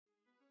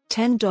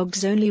10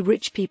 dogs only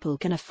rich people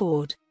can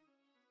afford.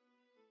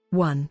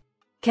 1.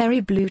 Kerry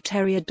Blue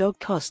Terrier dog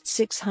costs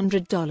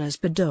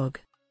 $600 per dog.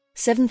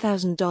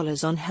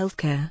 $7,000 on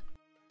healthcare.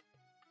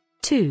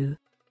 2.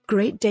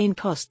 Great Dane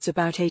costs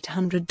about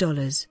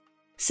 $800.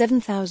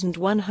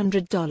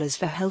 $7,100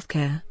 for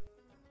healthcare.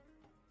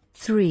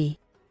 3.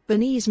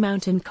 Bernese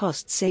Mountain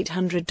costs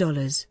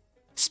 $800.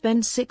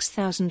 Spend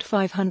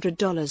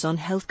 $6,500 on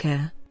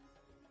healthcare.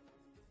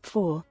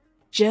 4.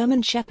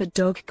 German Shepherd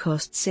dog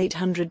costs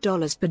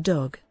 $800 per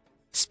dog.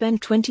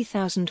 Spend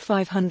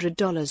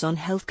 $20,500 on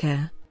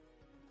healthcare.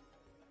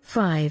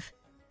 5.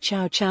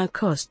 Chow Chow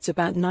costs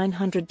about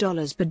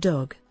 $900 per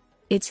dog.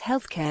 Its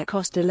healthcare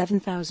cost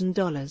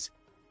 $11,000.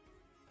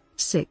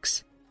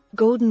 6.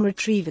 Golden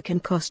Retriever can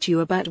cost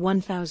you about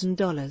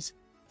 $1,000.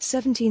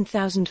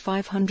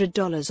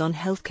 $17,500 on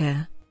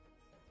healthcare.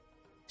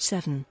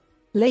 7.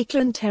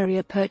 Lakeland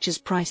Terrier purchase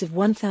price of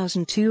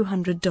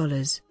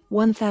 $1,200.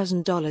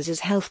 $1,000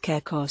 is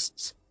healthcare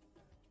costs.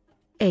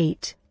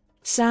 8.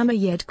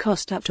 Samoyed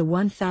cost up to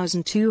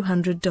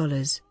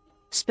 $1,200.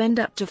 Spend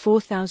up to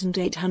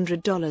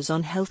 $4,800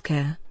 on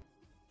healthcare.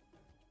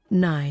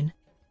 9.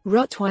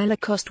 Rottweiler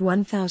cost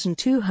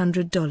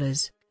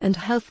 $1,200, and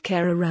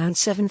healthcare around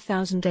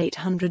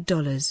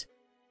 $7,800.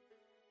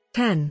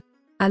 10.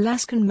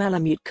 Alaskan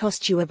Malamute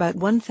cost you about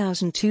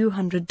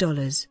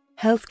 $1,200,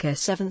 healthcare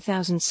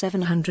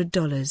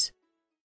 $7,700.